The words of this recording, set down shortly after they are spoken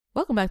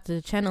Welcome back to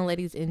the channel,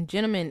 ladies and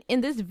gentlemen. In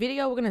this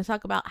video, we're going to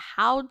talk about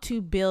how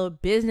to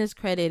build business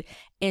credit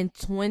in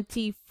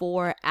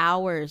 24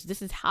 hours.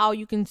 This is how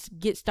you can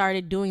get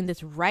started doing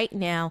this right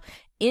now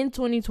in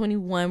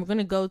 2021. We're going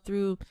to go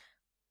through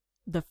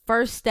the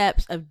first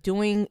steps of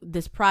doing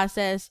this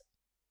process.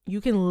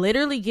 You can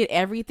literally get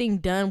everything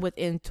done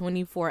within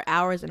 24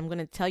 hours, and I'm going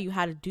to tell you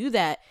how to do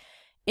that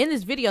in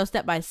this video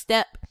step by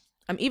step.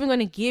 I'm even going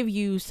to give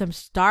you some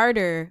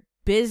starter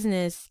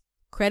business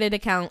credit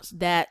accounts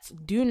that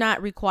do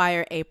not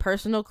require a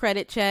personal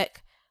credit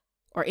check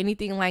or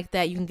anything like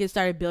that. You can get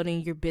started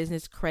building your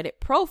business credit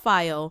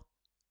profile,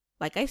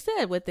 like I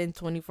said, within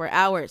 24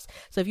 hours.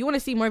 So if you want to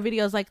see more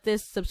videos like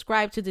this,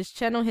 subscribe to this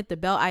channel, hit the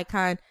bell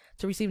icon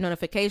to receive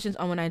notifications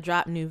on when I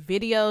drop new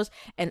videos.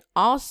 And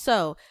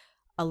also,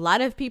 a lot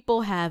of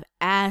people have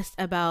asked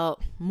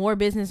about more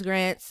business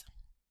grants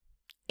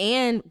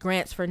and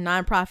grants for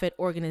nonprofit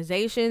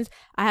organizations.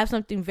 I have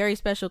something very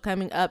special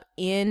coming up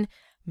in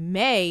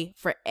May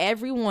for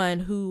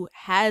everyone who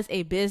has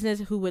a business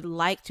who would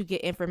like to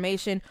get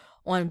information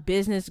on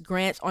business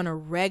grants on a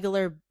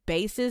regular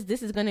basis.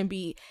 This is going to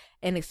be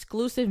an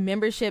exclusive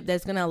membership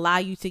that's going to allow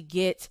you to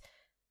get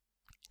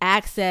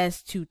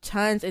access to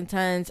tons and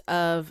tons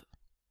of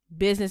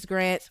business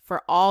grants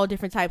for all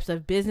different types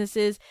of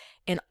businesses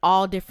in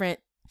all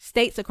different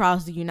states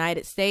across the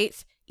United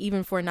States,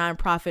 even for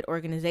nonprofit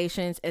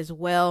organizations as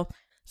well.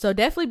 So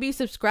definitely be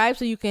subscribed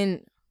so you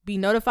can be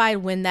notified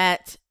when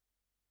that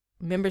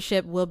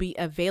membership will be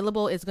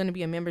available. It's going to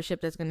be a membership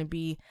that's going to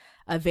be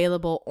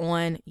available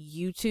on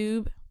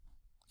YouTube.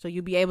 So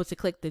you'll be able to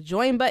click the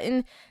join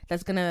button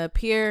that's going to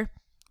appear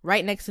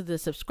right next to the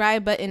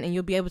subscribe button, and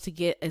you'll be able to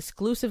get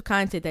exclusive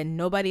content that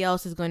nobody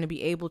else is going to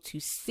be able to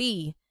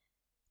see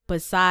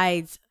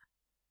besides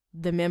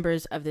the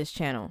members of this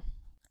channel.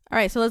 All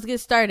right, so let's get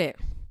started.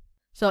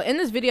 So in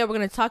this video, we're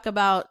going to talk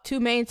about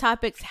two main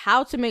topics: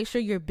 how to make sure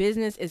your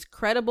business is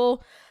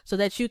credible so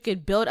that you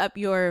could build up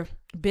your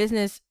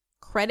business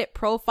credit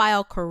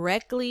profile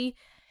correctly.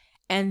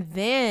 And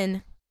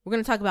then we're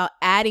going to talk about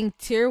adding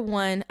tier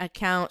 1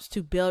 accounts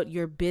to build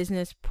your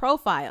business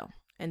profile.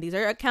 And these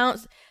are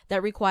accounts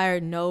that require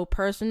no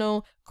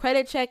personal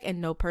credit check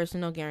and no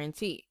personal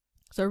guarantee.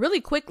 So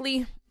really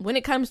quickly, when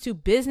it comes to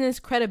business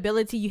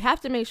credibility, you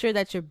have to make sure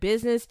that your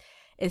business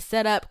is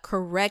set up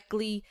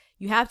correctly.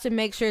 You have to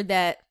make sure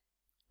that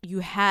you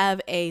have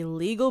a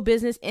legal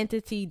business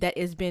entity that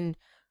has been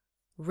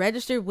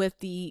registered with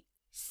the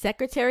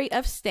Secretary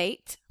of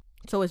State.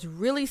 So it's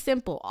really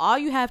simple. All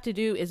you have to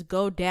do is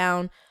go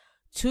down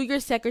to your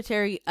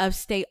Secretary of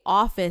State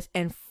office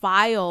and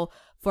file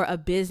for a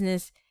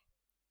business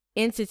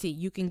entity.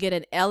 You can get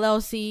an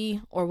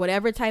LLC or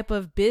whatever type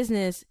of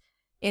business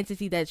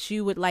entity that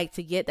you would like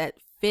to get that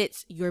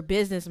fits your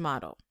business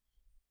model.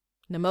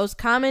 The most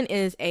common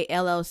is a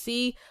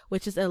LLC,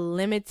 which is a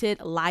limited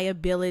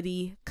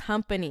liability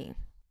company.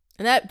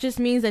 And that just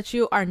means that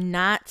you are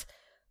not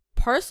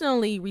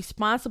personally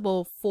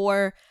responsible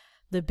for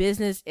the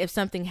business. If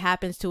something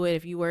happens to it,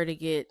 if you were to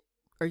get,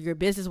 or your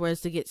business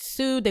was to get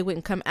sued, they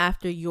wouldn't come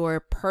after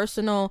your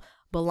personal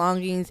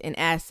belongings and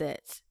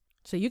assets.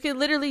 So you can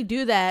literally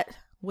do that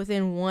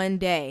within one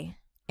day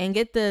and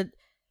get the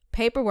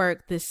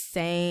paperwork the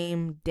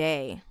same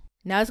day.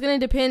 Now it's going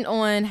to depend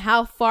on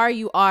how far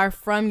you are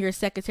from your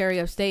Secretary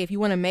of State. If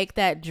you want to make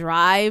that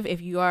drive,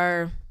 if you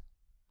are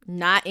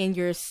not in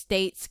your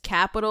state's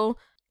capital,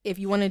 if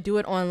you want to do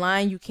it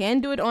online, you can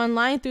do it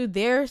online through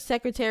their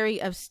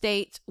Secretary of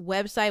State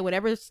website.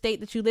 Whatever state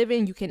that you live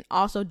in, you can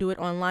also do it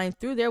online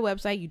through their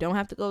website. You don't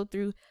have to go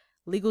through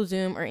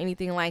LegalZoom or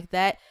anything like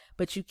that,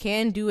 but you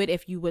can do it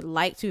if you would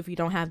like to, if you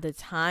don't have the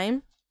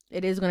time.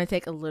 It is going to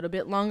take a little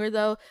bit longer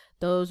though.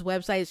 Those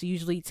websites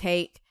usually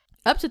take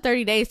up to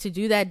 30 days to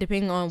do that,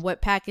 depending on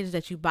what package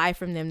that you buy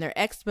from them. Their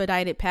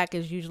expedited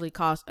package usually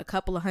costs a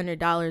couple of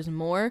 $100s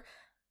more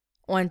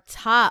on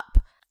top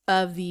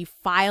of the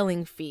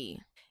filing fee.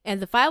 And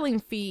the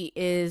filing fee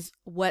is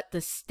what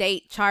the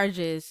state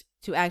charges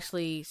to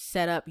actually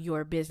set up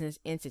your business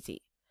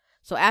entity.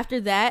 So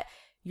after that,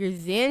 you're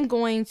then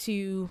going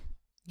to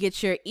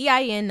get your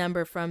EIN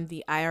number from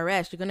the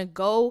IRS. You're going to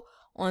go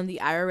on the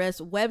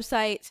IRS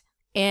website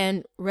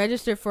and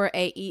register for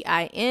a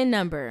EIN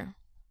number.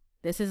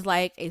 This is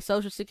like a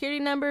social security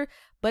number,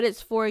 but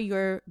it's for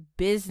your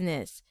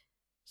business.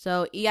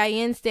 So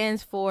EIN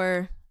stands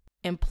for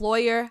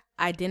Employer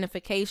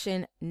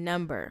Identification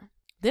Number.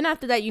 Then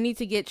after that, you need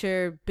to get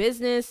your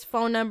business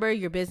phone number,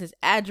 your business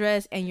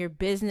address, and your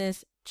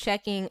business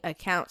checking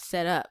account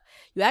set up.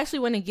 You actually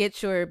want to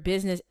get your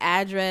business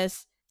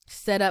address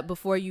set up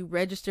before you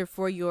register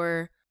for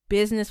your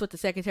business with the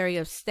Secretary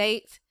of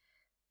State,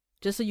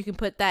 just so you can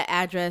put that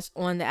address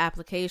on the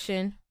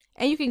application.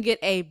 And you can get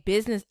a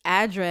business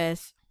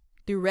address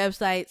through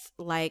websites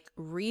like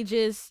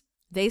Regus.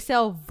 They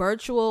sell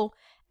virtual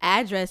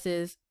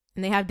addresses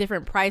and they have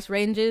different price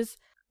ranges.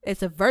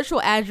 It's a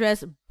virtual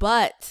address,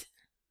 but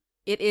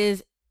it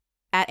is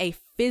at a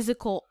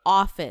physical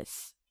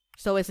office.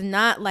 So it's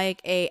not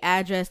like a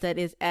address that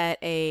is at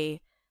a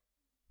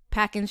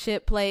pack and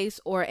ship place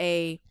or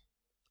a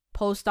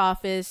post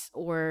office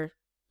or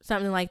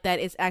something like that.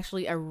 It's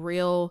actually a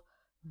real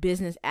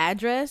business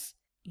address.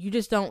 You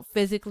just don't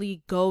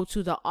physically go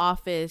to the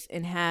office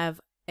and have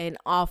an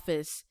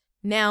office.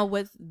 Now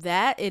with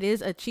that, it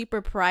is a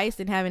cheaper price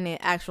than having an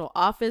actual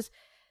office.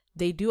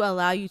 They do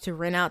allow you to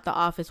rent out the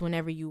office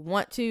whenever you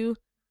want to.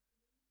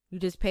 You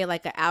just pay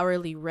like an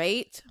hourly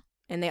rate,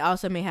 and they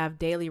also may have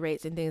daily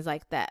rates and things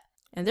like that.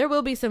 And there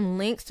will be some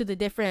links to the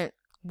different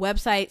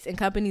websites and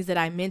companies that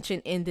I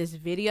mentioned in this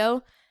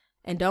video.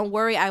 And don't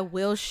worry, I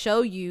will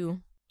show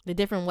you the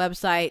different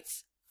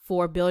websites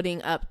for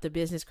building up the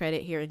business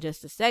credit here in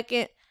just a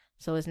second.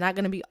 So it's not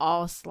going to be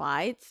all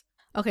slides.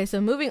 Okay,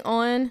 so moving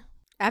on.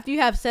 After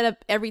you have set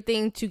up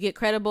everything to get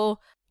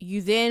credible,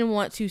 you then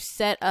want to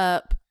set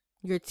up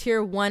your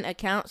tier 1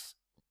 accounts.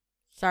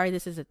 Sorry,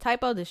 this is a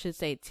typo. This should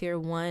say tier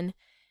 1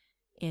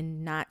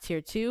 and not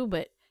tier 2,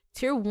 but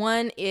tier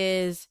 1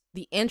 is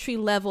the entry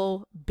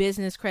level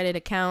business credit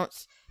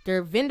accounts.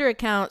 They're vendor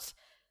accounts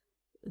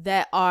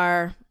that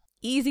are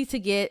easy to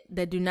get,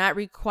 that do not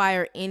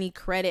require any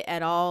credit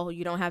at all.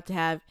 You don't have to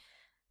have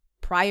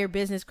prior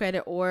business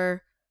credit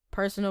or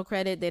personal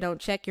credit. They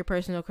don't check your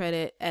personal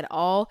credit at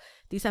all.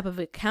 These type of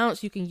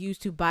accounts you can use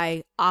to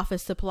buy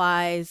office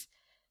supplies.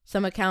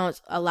 Some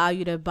accounts allow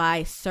you to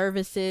buy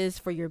services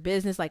for your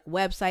business like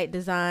website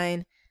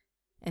design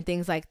and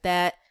things like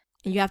that.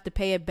 And you have to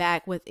pay it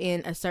back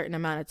within a certain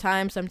amount of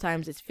time.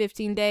 Sometimes it's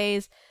 15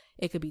 days.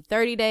 It could be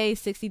 30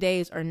 days, 60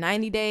 days, or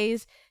 90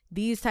 days.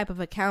 These type of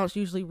accounts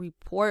usually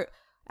report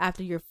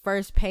after your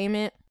first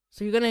payment.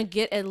 So you're going to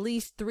get at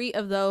least 3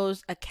 of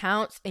those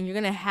accounts, and you're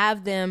going to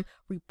have them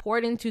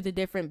reporting to the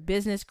different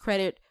business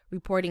credit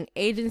reporting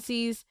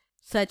agencies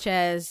such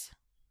as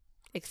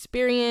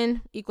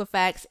Experian,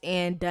 Equifax,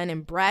 and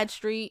Dun &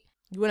 Bradstreet.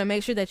 You want to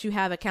make sure that you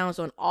have accounts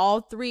on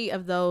all 3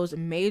 of those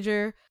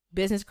major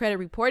business credit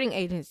reporting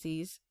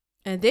agencies.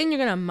 And then you're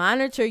going to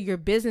monitor your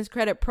business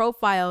credit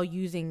profile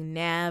using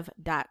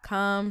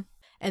nav.com.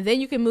 And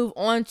then you can move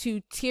on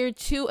to tier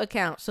 2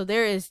 accounts. So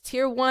there is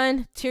tier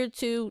 1, tier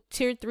 2,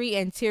 tier 3,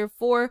 and tier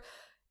 4.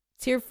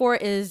 Tier 4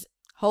 is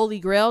Holy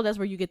Grail. That's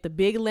where you get the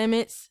big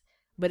limits,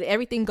 but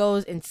everything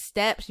goes in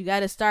steps. You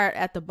got to start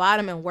at the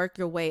bottom and work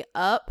your way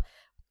up.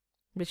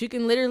 But you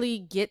can literally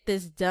get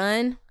this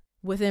done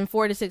within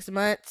 4 to 6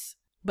 months.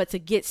 But to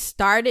get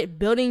started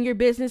building your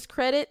business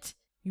credit,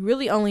 you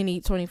really only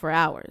need 24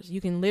 hours.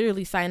 You can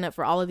literally sign up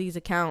for all of these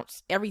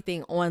accounts,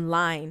 everything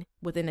online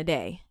within a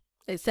day.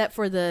 Except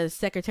for the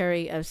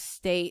Secretary of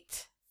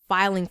State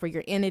filing for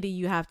your entity,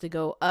 you have to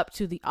go up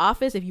to the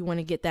office if you want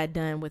to get that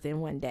done within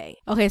 1 day.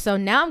 Okay, so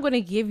now I'm going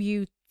to give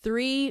you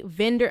 3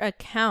 vendor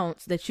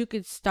accounts that you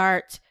could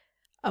start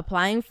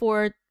applying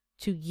for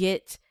to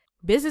get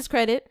business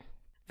credit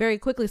very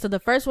quickly. So the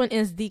first one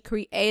is the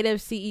Creative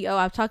CEO.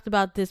 I've talked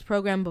about this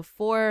program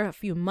before a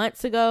few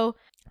months ago.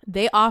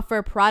 They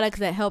offer products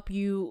that help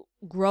you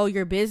grow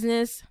your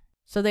business.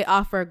 So they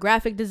offer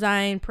graphic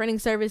design, printing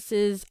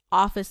services,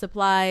 office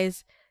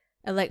supplies,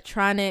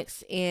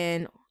 electronics,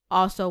 and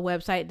also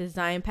website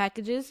design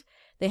packages.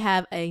 They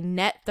have a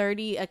Net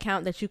 30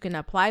 account that you can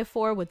apply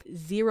for with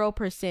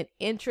 0%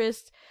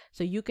 interest.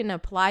 So you can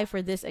apply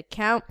for this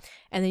account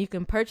and then you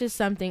can purchase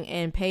something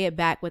and pay it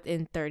back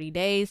within 30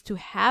 days. To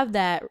have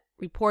that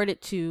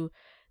reported to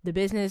the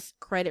business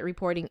credit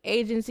reporting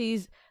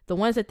agencies, the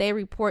ones that they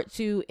report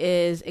to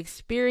is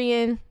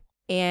Experian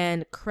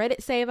and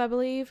Credit Save, I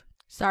believe.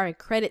 Sorry,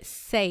 Credit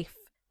Safe.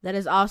 That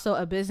is also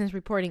a business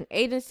reporting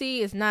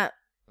agency. It's not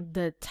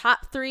the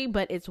top 3,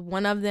 but it's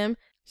one of them.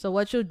 So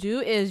what you'll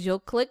do is you'll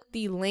click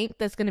the link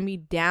that's going to be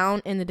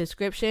down in the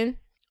description.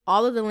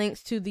 All of the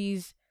links to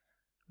these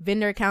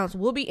vendor accounts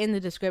will be in the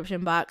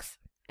description box.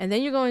 And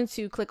then you're going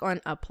to click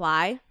on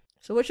apply.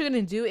 So what you're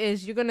going to do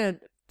is you're going to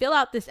fill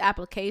out this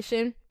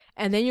application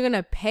and then you're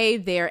going to pay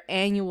their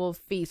annual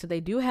fee. So they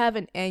do have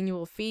an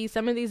annual fee.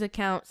 Some of these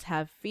accounts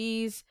have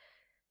fees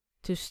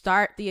to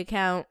start the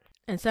account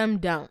and some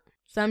don't.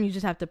 Some you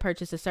just have to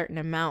purchase a certain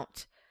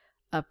amount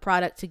of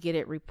product to get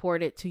it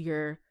reported to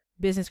your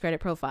business credit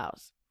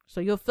profiles.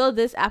 So you'll fill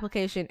this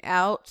application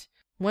out.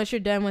 Once you're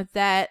done with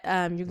that,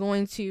 you're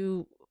going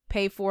to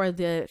pay for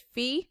the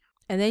fee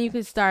and then you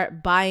can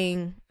start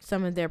buying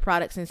some of their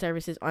products and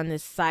services on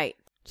this site.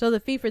 So the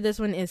fee for this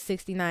one is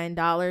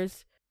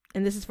 $69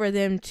 and this is for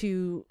them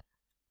to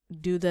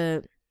do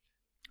the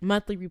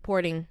monthly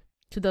reporting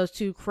to those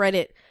 2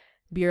 credit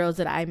bureaus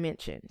that I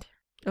mentioned.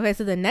 Okay,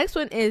 so the next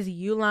one is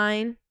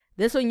Uline.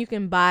 This one you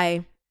can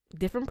buy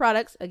different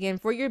products, again,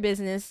 for your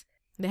business.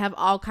 They have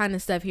all kind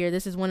of stuff here.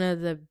 This is one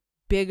of the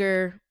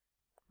bigger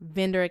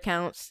vendor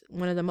accounts,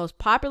 one of the most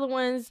popular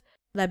ones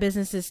that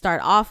businesses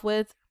start off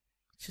with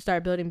to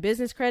start building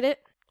business credit.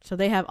 So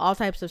they have all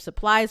types of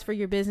supplies for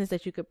your business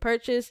that you could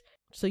purchase.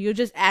 So you'll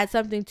just add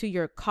something to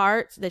your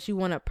cart that you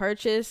want to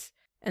purchase.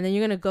 And then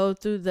you're going to go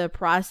through the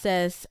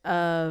process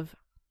of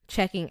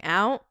checking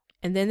out.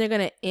 And then they're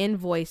going to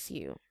invoice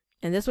you.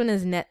 And this one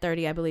is Net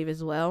 30, I believe,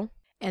 as well.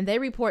 And they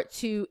report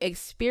to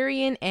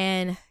Experian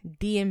and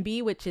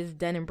D&B, which is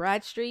Dun &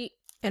 Bradstreet.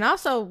 And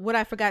also, what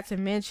I forgot to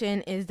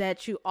mention is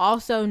that you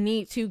also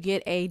need to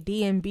get a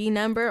DNB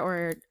number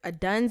or a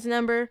DUNS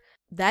number.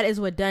 That is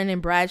what Dun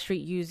 &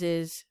 Bradstreet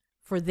uses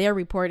for their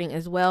reporting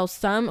as well.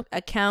 Some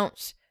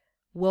accounts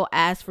will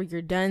ask for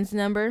your DUNS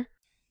number.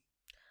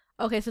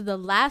 Okay, so the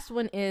last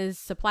one is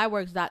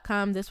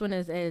supplyworks.com. This one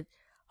is a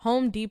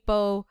Home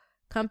Depot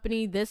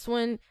company. This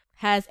one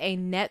has a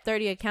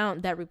Net30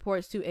 account that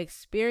reports to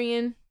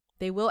Experian.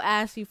 They will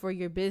ask you for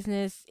your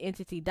business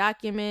entity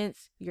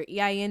documents, your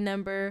EIN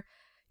number,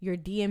 your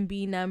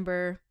DNB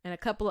number, and a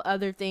couple of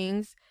other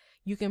things.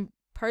 You can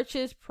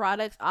purchase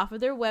products off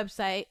of their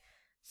website,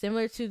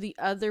 similar to the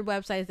other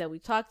websites that we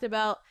talked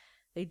about.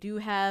 They do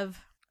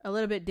have a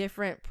little bit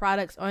different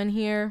products on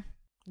here.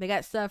 They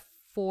got stuff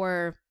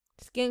for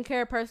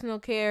skincare, personal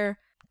care,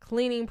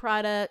 cleaning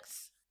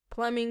products,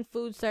 plumbing,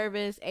 food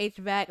service,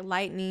 HVAC,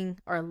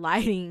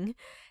 lighting,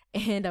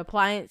 and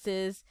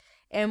appliances,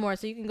 and more.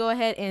 So you can go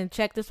ahead and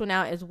check this one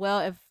out as well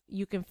if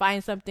you can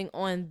find something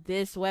on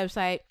this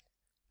website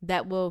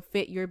that will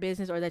fit your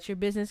business or that your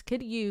business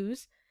could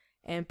use,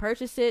 and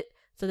purchase it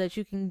so that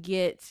you can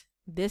get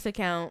this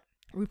account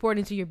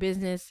reporting to your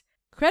business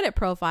credit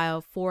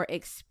profile for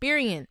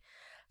Experian.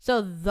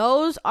 So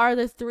those are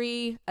the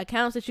 3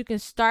 accounts that you can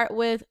start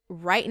with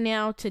right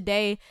now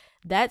today.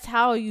 That's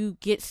how you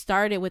get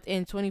started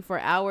within 24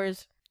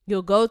 hours.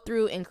 You'll go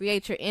through and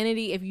create your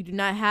entity. If you do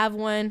not have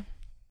one,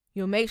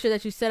 you'll make sure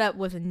that you set up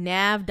with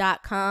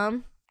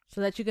nav.com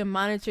so that you can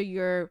monitor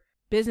your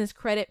business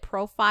credit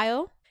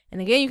profile. And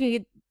again, you can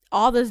get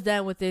all this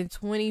done within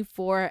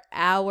 24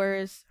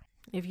 hours.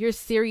 If you're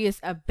serious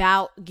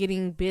about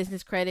getting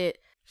business credit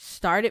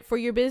started for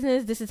your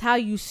business, this is how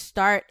you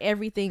start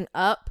everything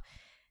up.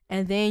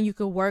 And then you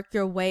can work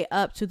your way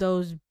up to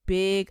those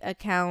big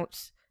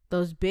accounts,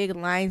 those big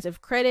lines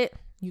of credit.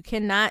 You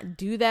cannot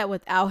do that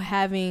without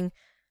having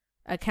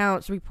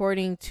accounts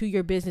reporting to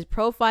your business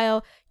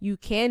profile. You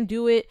can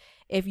do it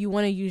if you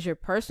want to use your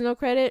personal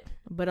credit,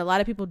 but a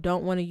lot of people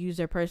don't want to use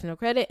their personal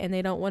credit, and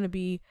they don't want to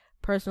be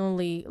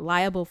personally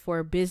liable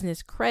for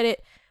business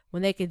credit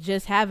when they could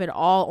just have it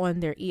all on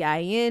their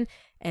EIN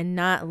and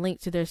not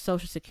linked to their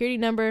social security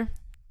number.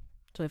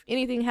 So if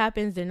anything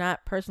happens, they're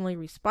not personally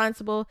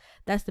responsible.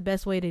 That's the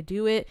best way to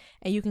do it.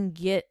 And you can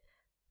get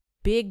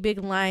big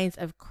lines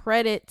of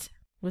credit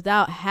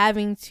without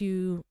having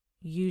to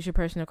use your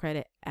personal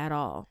credit at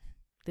all.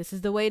 This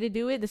is the way to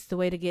do it. This is the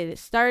way to get it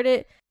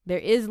started. There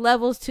is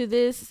levels to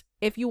this.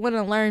 If you want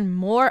to learn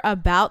more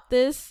about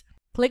this,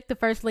 click the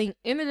first link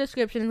in the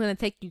description. It's going to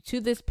take you to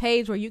this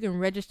page where you can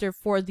register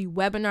for the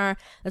webinar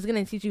that's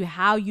going to teach you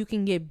how you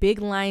can get big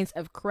lines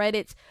of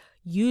credit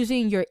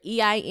using your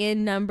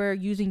EIN number,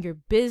 using your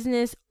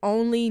business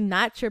only,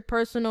 not your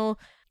personal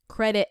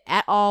credit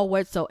at all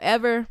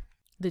whatsoever.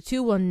 The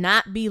two will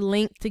not be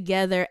linked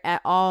together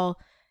at all.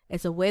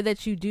 It's a way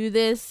that you do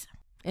this,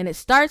 and it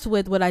starts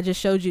with what I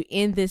just showed you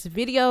in this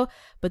video,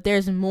 but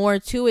there's more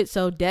to it.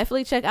 So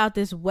definitely check out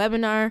this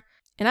webinar,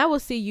 and I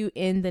will see you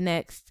in the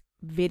next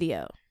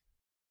video.